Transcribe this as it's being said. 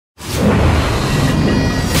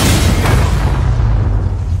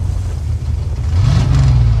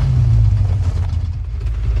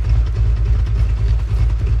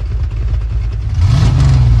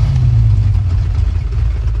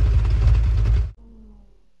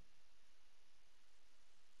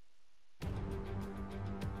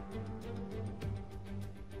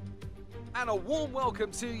And a warm welcome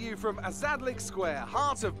to you from Azadlik Square,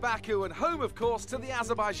 heart of Baku and home, of course, to the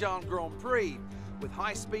Azerbaijan Grand Prix. With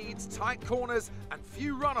high speeds, tight corners and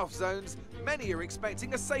few runoff zones, many are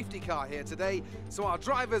expecting a safety car here today, so our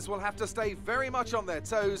drivers will have to stay very much on their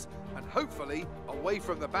toes and hopefully away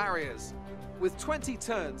from the barriers. With 20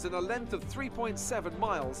 turns and a length of 3.7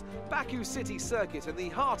 miles, Baku City Circuit in the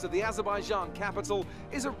heart of the Azerbaijan capital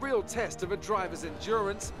is a real test of a driver's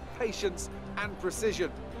endurance, patience and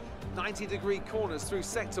precision. 90-degree corners through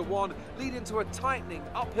Sector 1 lead into a tightening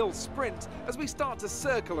uphill sprint as we start to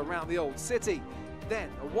circle around the old city. Then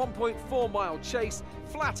a 1.4-mile chase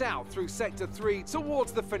flat out through Sector 3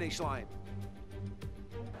 towards the finish line.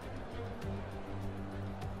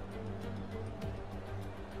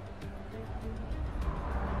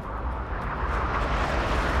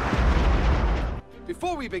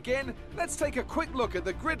 Before we begin, let's take a quick look at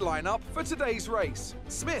the grid lineup for today's race.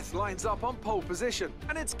 Smith lines up on pole position,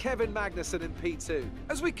 and it's Kevin Magnussen in P2.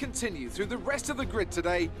 As we continue through the rest of the grid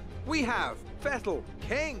today, we have Vettel,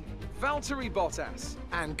 King, Vattari Bottas,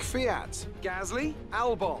 and Kvyat, Gasly,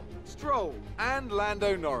 Albon, Stroll, and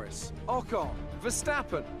Lando Norris, Ocon,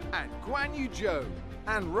 Verstappen, and Guan Yu Zhou,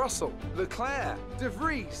 and Russell, Leclerc, De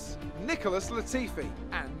Vries, Nicholas Latifi,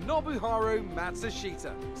 and Nobuharu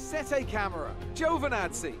Matsushita, Sete Camara,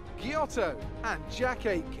 Giovinazzi, Giotto, and Jack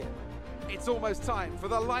Aitken. It's almost time for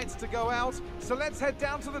the lights to go out, so let's head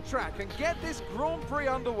down to the track and get this Grand Prix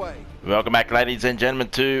underway. Welcome back, ladies and gentlemen,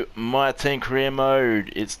 to MyTEAM Career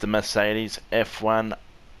Mode. It's the Mercedes F1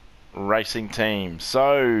 racing team.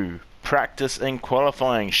 So, practice and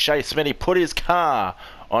qualifying. Shay Smithey put his car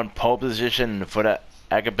on pole position for the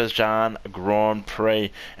Azerbaijan Grand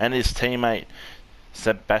Prix, and his teammate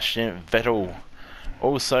Sebastian Vettel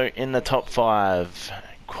also in the top 5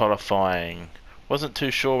 qualifying. Wasn't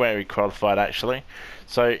too sure where he qualified actually.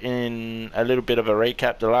 So in a little bit of a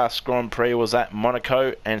recap, the last Grand Prix was at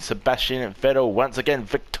Monaco and Sebastian Vettel once again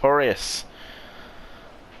victorious.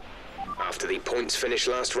 After the points finish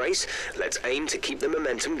last race, let's aim to keep the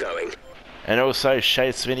momentum going. And also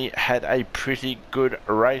Shay Smithey had a pretty good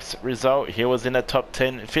race result. He was in the top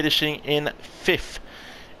 10, finishing in 5th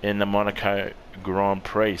in the Monaco Grand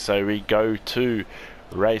Prix. So we go to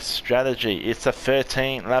race strategy. It's a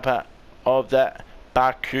 13-lapper of that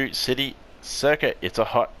Baku City Circuit. It's a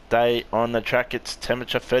hot day on the track. It's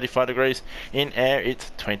temperature 35 degrees. In air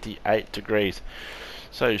it's 28 degrees.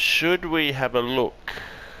 So should we have a look?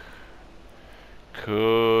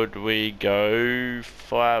 Could we go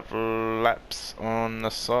 5 laps on the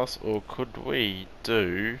softs, or could we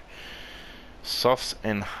do softs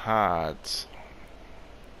and hards?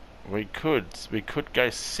 We could go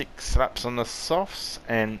 6 laps on the softs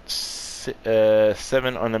and 7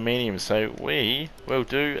 on the medium, so we will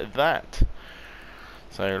do that.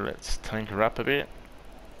 So let's tinker up a bit,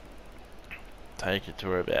 take it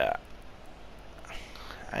to about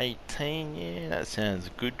 18. Yeah, that sounds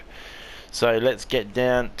good. So let's get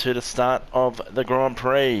down to the start of the Grand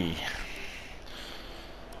Prix.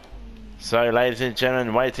 So ladies and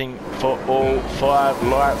gentlemen, waiting for all 5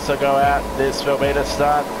 lights to go out. This will be the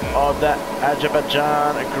start of the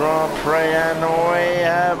Azerbaijan Grand Prix, and we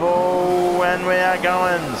have all, and we are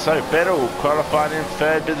going. So Vettel qualified in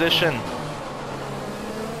 3rd position.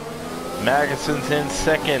 Magnussen's in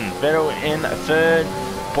 2nd, Vettel in 3rd,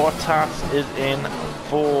 Bottas is in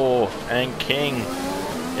 4th, and King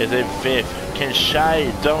is in 5th. Can Shay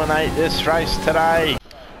dominate this race today?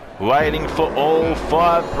 Waiting for all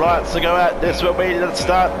 5 lights to go out. This will be the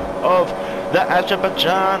start of the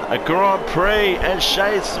Azerbaijan Grand Prix, and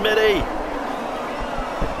Shay Smithey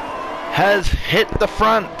has hit the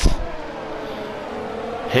front.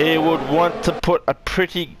 He would want to put a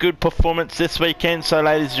pretty good performance this weekend. So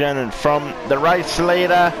ladies and gentlemen, from the race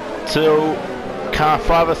leader to car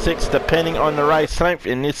 5 or 6, depending on the race length.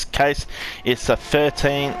 In this case, it's a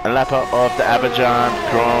 13-lapper of the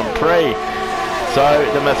Azerbaijan Grand Prix.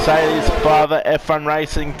 So the Mercedes-FiveFaa F1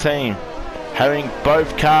 racing team having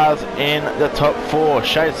both cars in the top 4.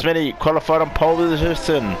 Shay Smithey qualified on pole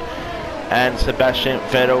position, and Sebastian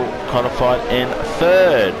Vettel qualified in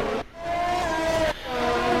 3rd.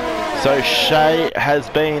 So Shay has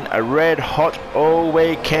been a red hot all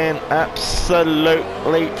weekend,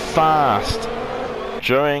 absolutely fast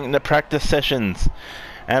during the practice sessions,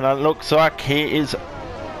 and it looks like he is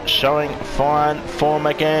showing fine form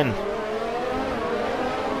again.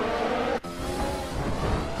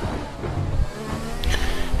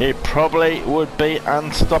 He probably would be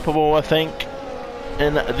unstoppable, I think,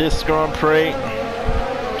 in this Grand Prix.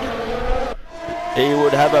 He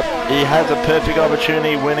has a perfect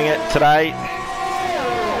opportunity winning it today.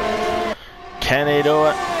 Can he do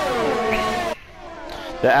it?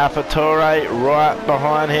 The AlphaTauri right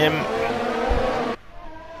behind him.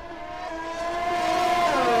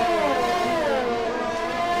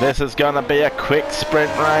 This is going to be a quick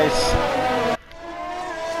sprint race.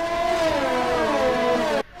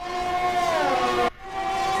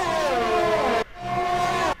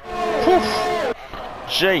 Whew.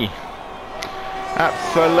 Gee,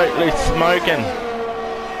 absolutely smoking.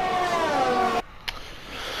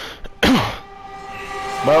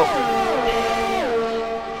 Well,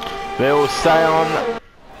 we'll stay on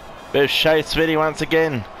with Shay Smithey once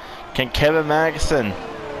again. Can Kevin Magnussen?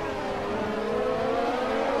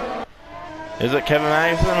 Is it Kevin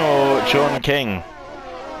Magnussen or Jordan King?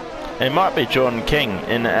 It might be Jordan King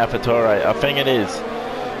in the AlphaTauri. I think it is.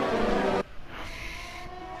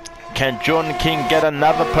 Can Jordan King get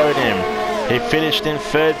another podium? He finished in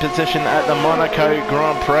 3rd position at the Monaco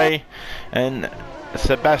Grand Prix, and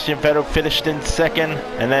Sebastian Vettel finished in 2nd,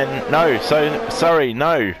 and then no.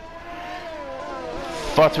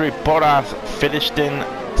 Vattari Bottas finished in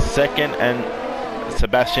 2nd, and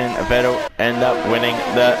Sebastian Vettel ended up winning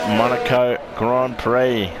the Monaco Grand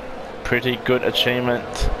Prix. Pretty good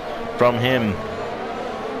achievement from him.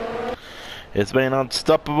 It's been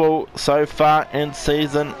unstoppable so far in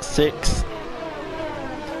season 6.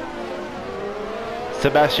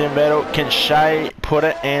 Sebastian Vettel, can Shay put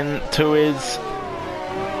it into his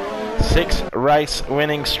 6th race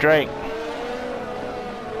winning streak?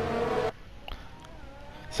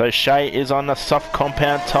 So Shay is on the soft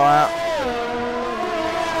compound tyre.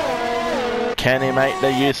 Can he make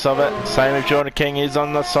the use of it? Same as Jordan King is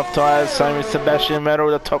on the soft tyres. Same as Sebastian Vettel.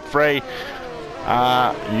 The top 3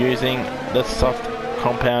 are using the soft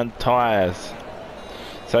compound tyres.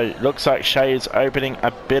 So it looks like Shay is opening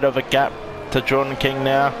a bit of a gap to Jordan King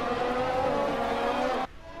now.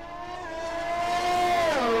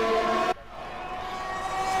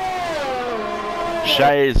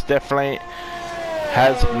 Shay is definitely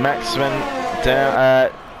has maximum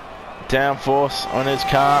downforce on his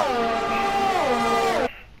car.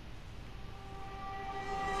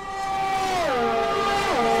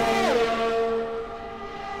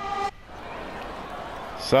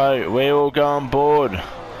 So we will go on board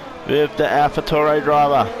with the AlphaTauri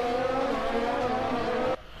driver.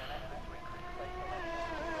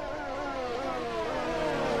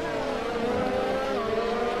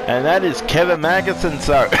 And that is Kevin Magnussen,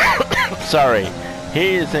 so sorry,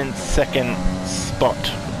 he is in 2nd spot.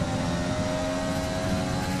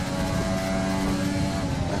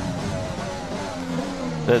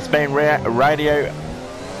 There's been radio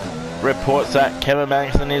reports that Kevin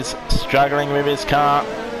Magnussen is struggling with his car.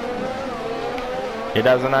 He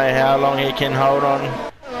doesn't know how long he can hold on,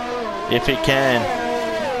 if he can.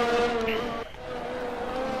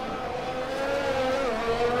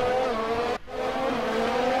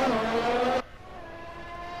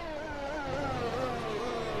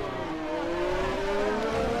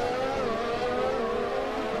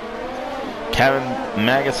 Kevin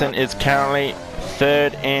Magnussen is currently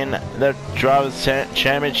 3rd in the Drivers'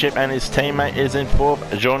 Championship, and his teammate is in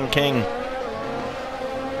 4th, Jordan King.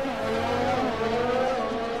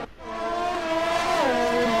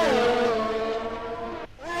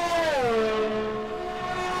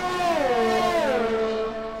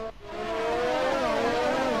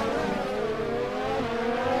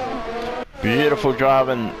 Beautiful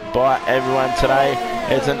driving by everyone today.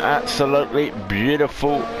 It's an absolutely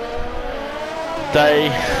beautiful day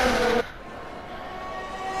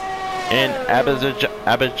in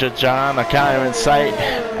AZERBAIJAN. I can't even say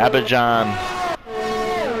AZERBAIJAN,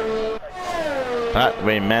 but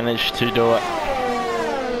we managed to do it.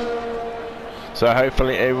 So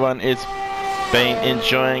hopefully everyone is been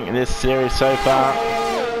enjoying this series so far,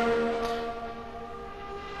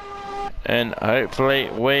 and hopefully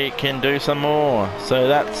we can do some more. So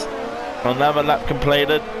that's another lap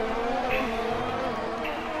completed.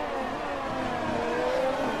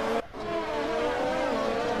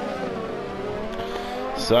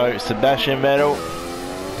 So Sebastian Vettel,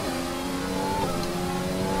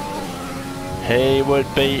 he would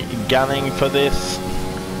be gunning for this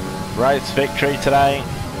race victory today.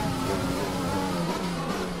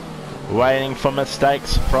 Waiting for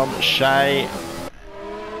mistakes from Shay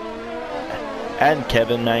and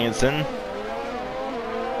Kevin Magnussen.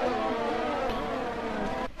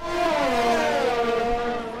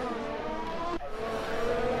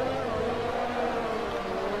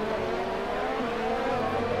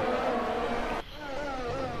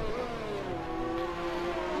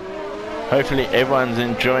 Hopefully everyone's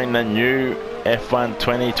enjoying the new F1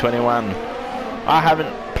 2021. I haven't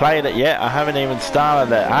played it yet. I haven't even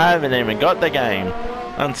started it. I haven't even got the game.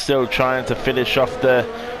 I'm still trying to finish off the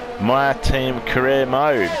MyTEAM career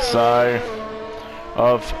mode, so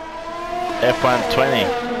of F1 20.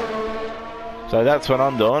 So that's what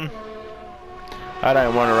I'm doing. I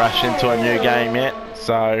don't want to rush into a new game yet,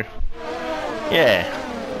 so yeah.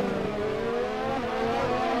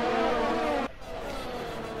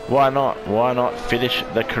 Why not? Why not finish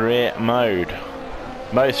the career mode?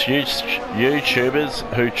 Most YouTubers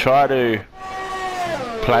who try to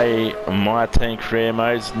play MyTEAM career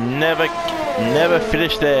modes never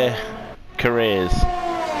finish their careers.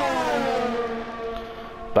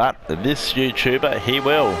 But this YouTuber, he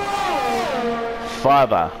will.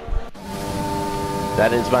 FiveFaa.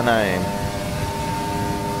 That is my name.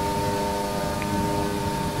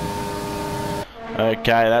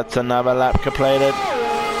 Okay, that's another lap completed.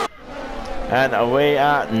 And we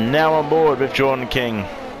are now on board with Jordan King.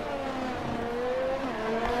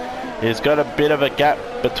 He's got a bit of a gap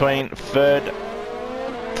between 3rd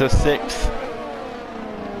to 6th.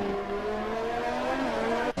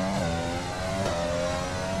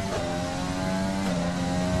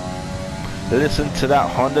 Listen to that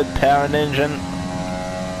Honda powered engine.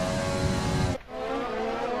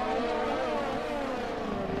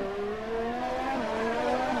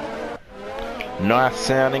 Nice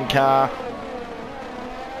sounding car.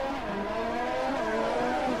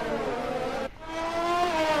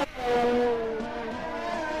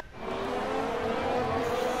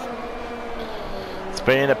 It's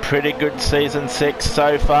been a pretty good season 6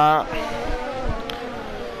 so far.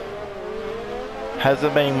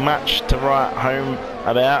 Hasn't been much to write home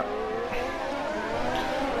about.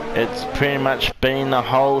 It's pretty much been the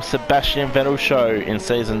whole Sebastian Vettel show in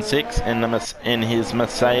season 6 in his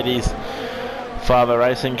Mercedes-FiveFaa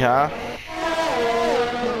racing car.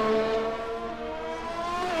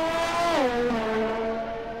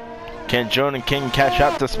 Can Jordan King catch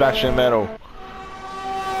up to Sebastian Vettel?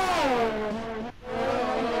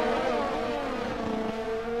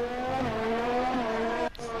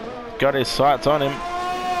 Got his sights on him.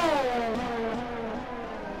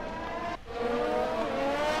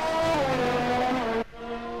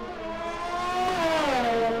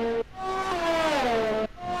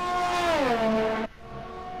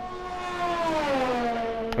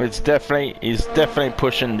 He's definitely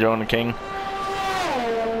pushing Jordan King.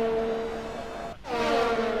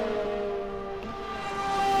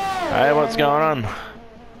 Hey, what's going on?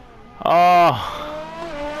 Oh,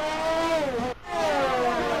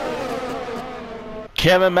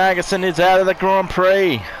 Kevin Magnussen is out of the Grand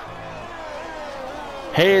Prix.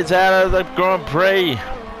 He is out of the Grand Prix.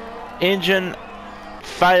 Engine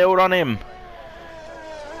failed on him.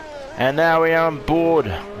 And now we are on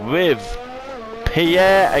board with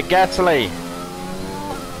Pierre Gasly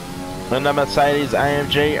in the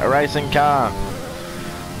Mercedes-AMG racing car.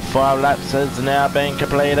 5 laps has now been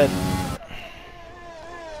completed.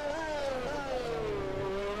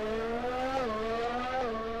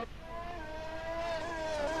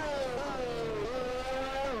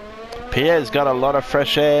 Pierre's got a lot of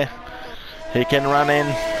fresh air. He can run in.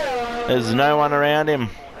 There's no one around him.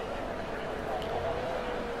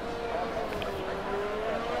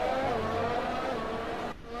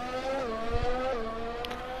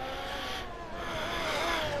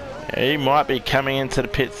 He might be coming into the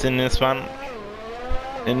pits in this one,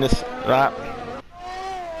 in this lap,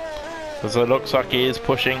 because it looks like he is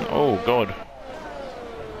pushing. Oh God,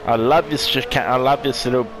 I love this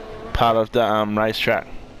little part of the racetrack.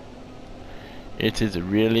 It is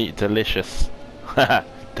really delicious.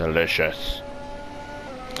 Delicious.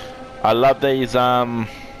 I love these camera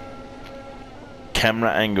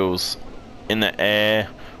angles in the air,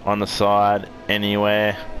 on the side,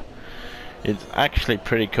 anywhere. It's actually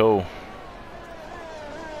pretty cool.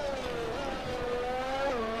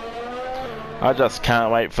 I just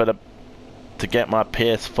can't wait for to get my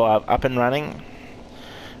PS5 up and running,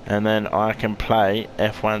 and then I can play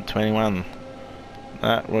F1 21.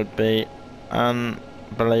 That would be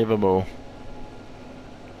unbelievable.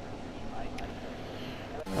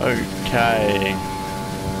 Okay.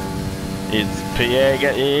 It's Pierre.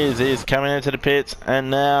 He's coming into the pits, and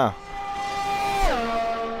now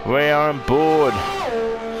we are on board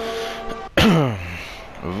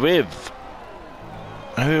with,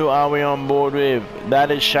 who are we on board with? That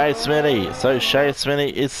is Shay Smithey. So Shay Smithey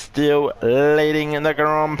is still leading in the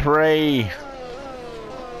Grand Prix,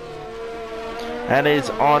 and is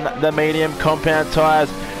on the medium compound tyres.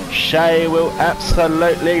 Shay will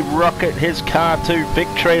absolutely rocket his car to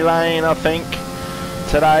victory lane, I think,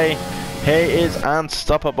 today. He is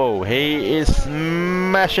unstoppable. He is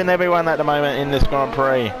smashing everyone at the moment in this Grand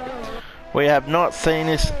Prix. We have not seen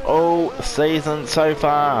this all season so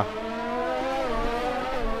far.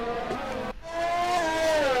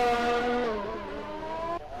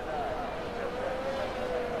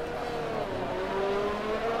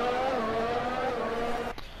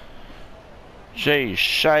 Gee,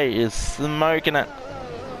 Shay is smoking it.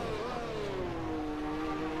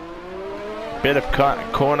 Bit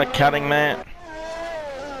of corner cutting there.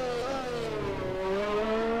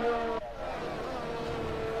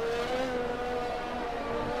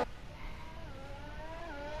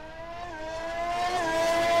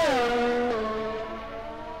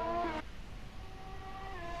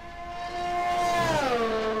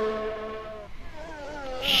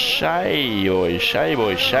 Shay boy, Shay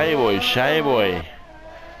boy, Shay boy, Shay boy.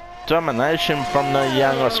 Domination from the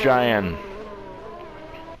young Australian.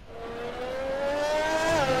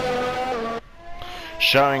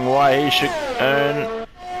 Showing why he should earn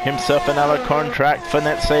himself another contract for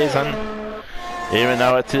next season, even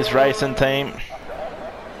though it's his racing team.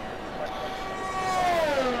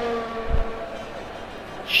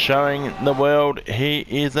 Showing the world he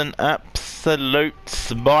is an absolute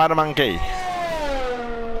spider monkey.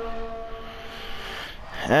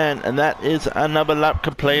 And that is another lap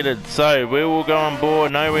completed. So we will go on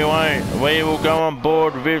board. No, we won't. We will go on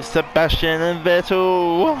board with Sebastian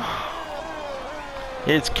Vettel.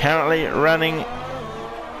 He's currently running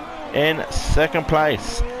in second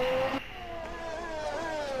place.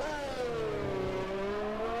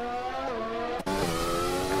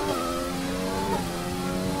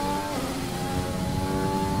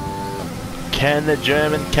 Can the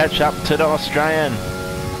German catch up to the Australian?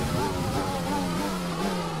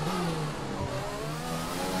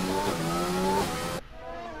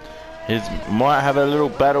 He might have a little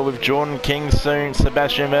battle with Jordan King soon,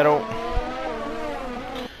 Sebastian Vettel.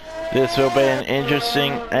 This will be an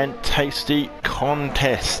interesting and tasty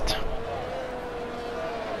contest.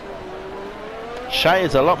 Shay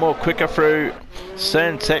is a lot more quicker through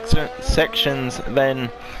certain sections than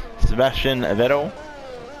Sebastian Vettel.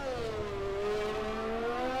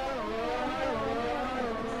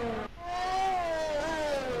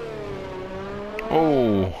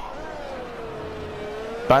 Oh,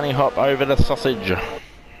 bunny hop over the sausage.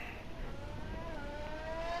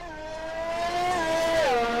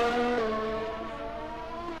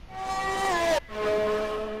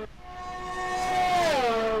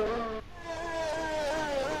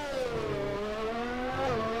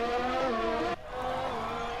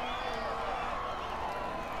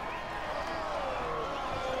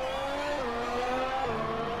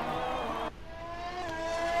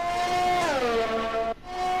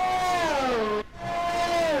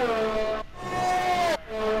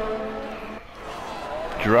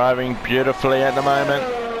 Driving beautifully at the moment.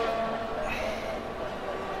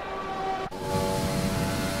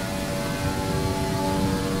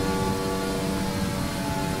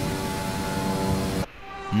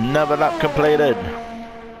 Another lap completed.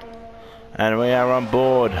 And we are on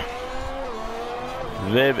board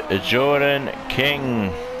with Jordan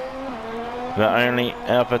King, the only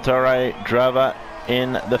AlphaTauri driver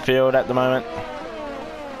in the field at the moment.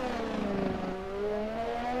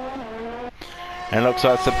 And looks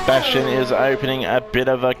like Sebastian is opening a bit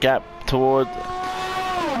of a gap towards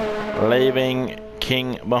leaving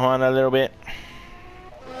King behind a little bit.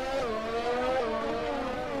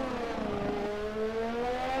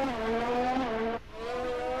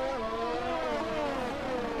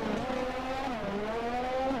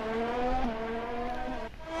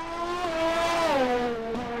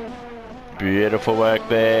 Beautiful work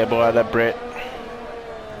there by the Brit.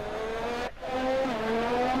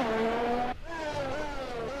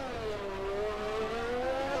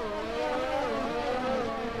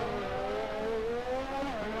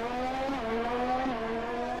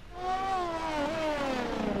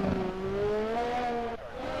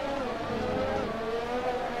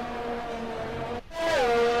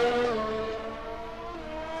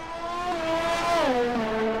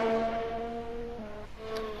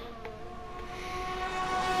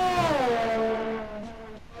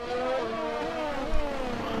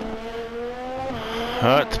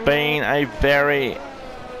 It's been a very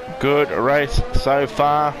good race so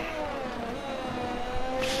far.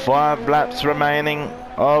 5 laps remaining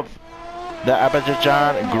of the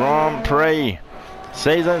AZERBAIJAN Grand Prix.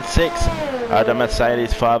 Season 6 of the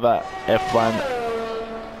Mercedes-FiveFaa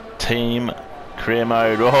F1 Team Career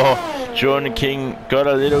Mode. Oh, Jordan King got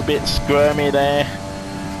a little bit squirmy there.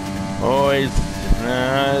 Oh, he's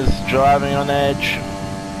driving on edge.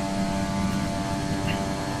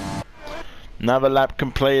 Another lap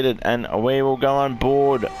completed, and we will go on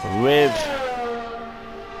board with,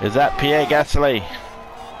 is that Pierre Gasly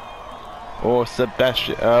or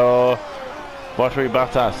Sebastian, oh, Vattari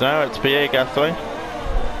Bottas? No, it's Pierre Gasly.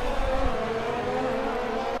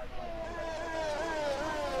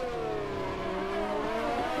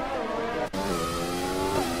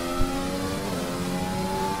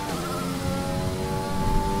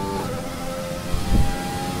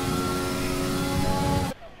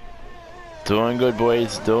 Doing good,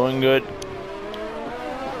 boys. Doing good.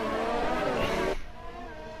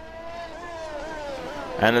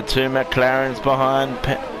 And the two McLarens behind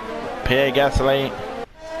Pierre Gasly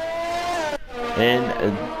in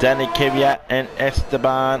Danny Kvyat and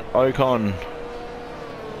Esteban Ocon.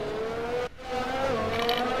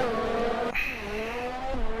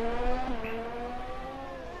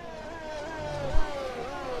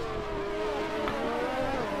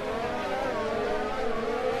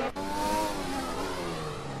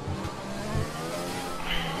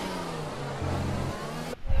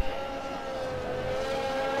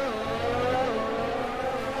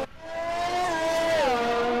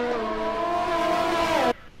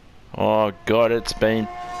 Oh God, it's been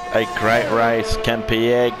a great race. Can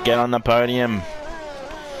Pierre get on the podium?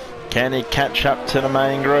 Can he catch up to the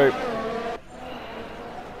main group?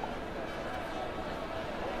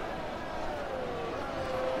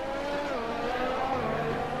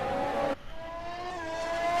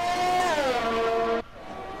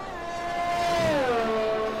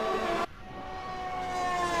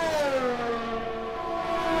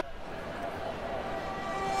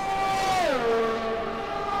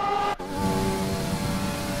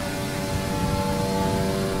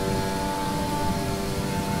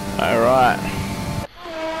 Alright.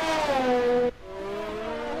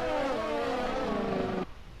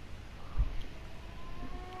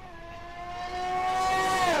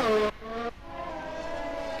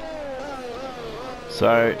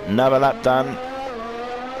 So, another lap done.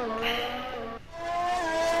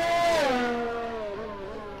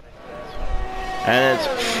 And it's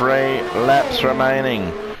 3 laps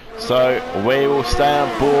remaining. So, we will stay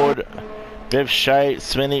on board with Shay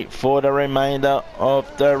Smithey for the remainder of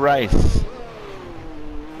the race,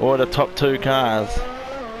 or the top 2 cars.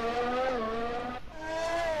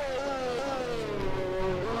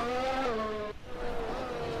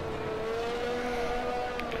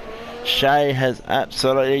 Shay has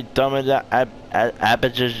absolutely dominated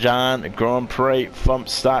AZERBAIJAN Grand Prix from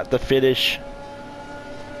start to finish.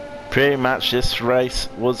 Pretty much this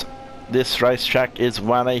racetrack is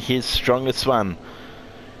one of his strongest one.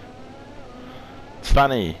 It's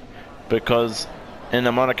funny because in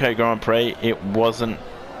the Monaco Grand Prix it wasn't.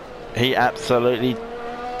 He does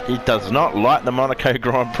not like the Monaco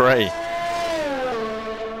Grand Prix,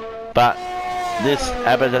 but this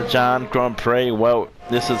AZERBAIJAN Grand Prix, well,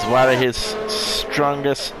 this is one of his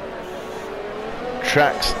strongest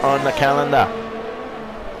tracks on the calendar.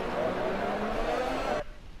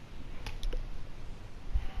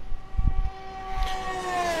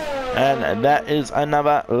 And that is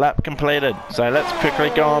another lap completed. So let's quickly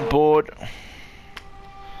go on board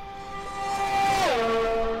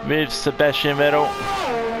with Sebastian Vettel.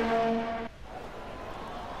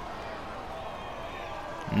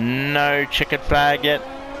 No checkered flag yet.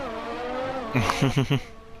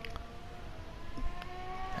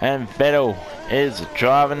 And Vettel is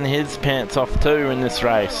driving his pants off too in this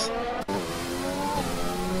race.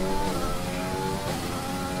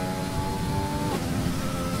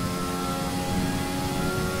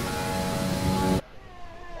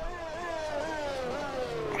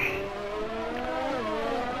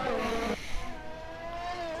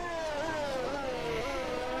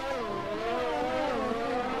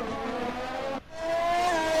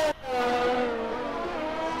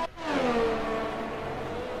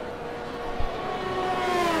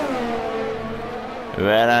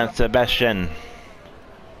 Well done, Sebastian.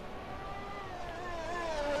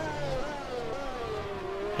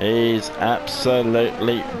 He's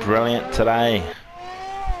absolutely brilliant today.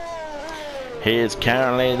 He is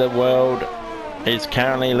currently he's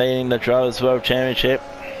currently leading the Drivers' World Championship.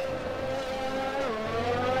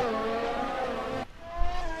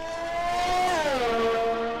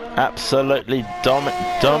 Absolutely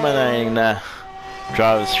dominating the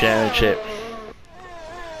Drivers' Championship.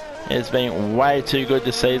 It's been way too good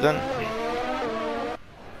this season.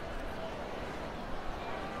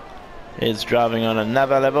 He's driving on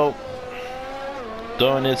another level,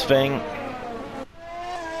 doing his thing.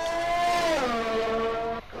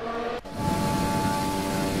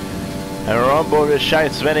 And we're on board with Shay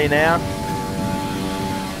Smithey now.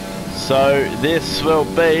 So this will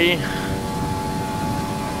be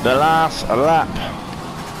the last lap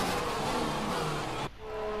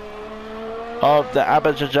of the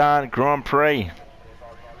AZERBAIJAN Grand Prix.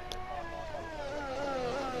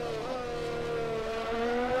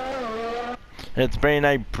 It's been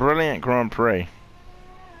a brilliant Grand Prix.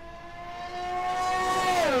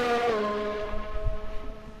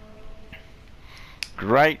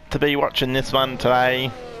 Great to be watching this one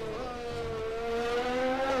today.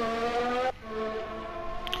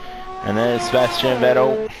 And there's Sebastian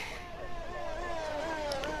Vettel.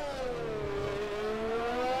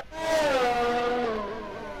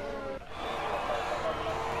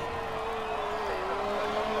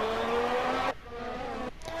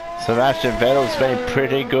 Sebastian Vettel's been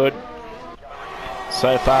pretty good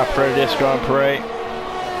so far through this Grand Prix.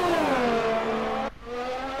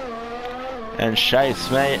 And Shay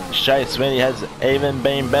Smithey has even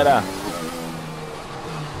been better.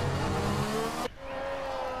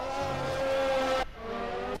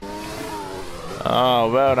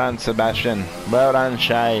 Oh, well done, Sebastian. Well done,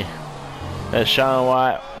 Shay. They're showing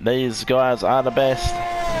why these guys are the best.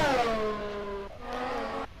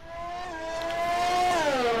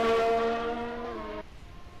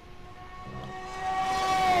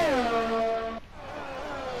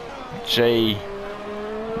 Gee,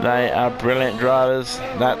 they are brilliant drivers,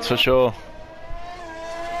 that's for sure.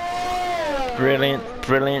 Brilliant,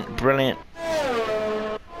 brilliant, brilliant.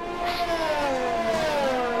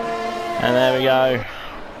 And there we go.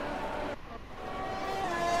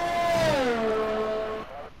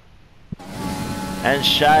 And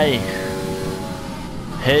Shay,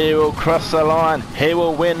 he will cross the line. He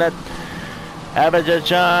will win the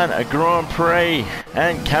AZERBAIJAN Grand Prix.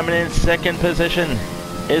 And coming in second position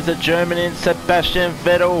is the German in Sebastian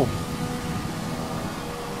Vettel.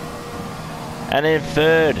 And in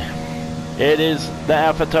third, it is the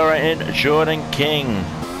AlphaTauri in Jordan King.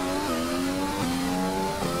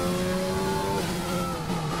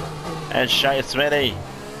 And Shay Smithey,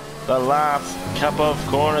 the last couple of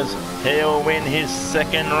corners, he'll win his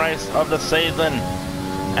second race of the season.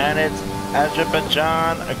 And it's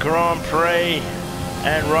AZERBAIJAN Grand Prix.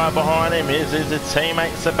 And right behind him is his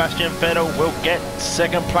teammate Sebastian Vettel will get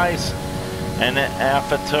second place. And the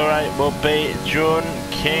AlphaTauri will be Jordan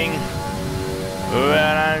King.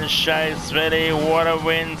 Well done, Shay Smithey. What a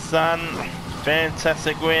win, son.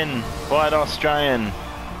 Fantastic win by the Australian.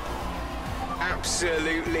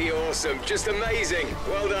 Absolutely awesome. Just amazing.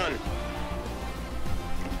 Well done.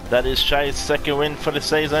 That is Shay's second win for the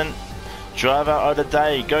season. Driver of the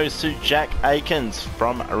day goes to Jack Aikens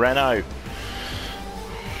from Renault.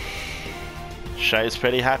 Shay's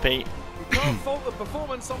pretty happy. You can't fault the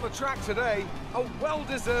performance on the track today. A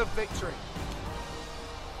well-deserved victory.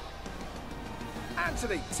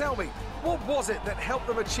 Anthony, tell me, what was it that helped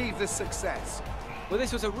them achieve this success? Well,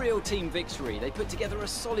 this was a real team victory. They put together a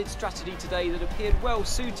solid strategy today that appeared well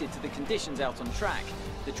suited to the conditions out on track.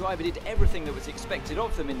 The driver did everything that was expected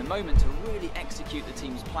of them in the moment to really execute the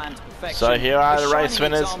team's plan to perfection. So here are the race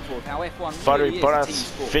winners. Vattari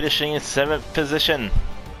Bottas finishing in 7th position.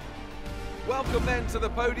 Welcome then to the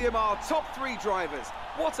podium, our top 3 drivers.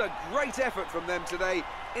 What a great effort from them today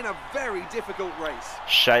in a very difficult race.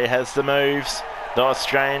 Shay has the moves. The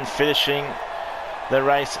Australian finishing the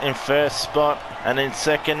race in 1st spot, and in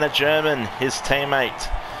 2nd the German, his teammate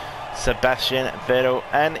Sebastian Vettel,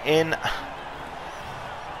 and in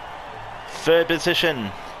 3rd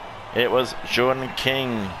position it was Jordan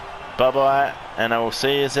King. Bye bye, and I will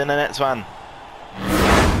see you in the next one.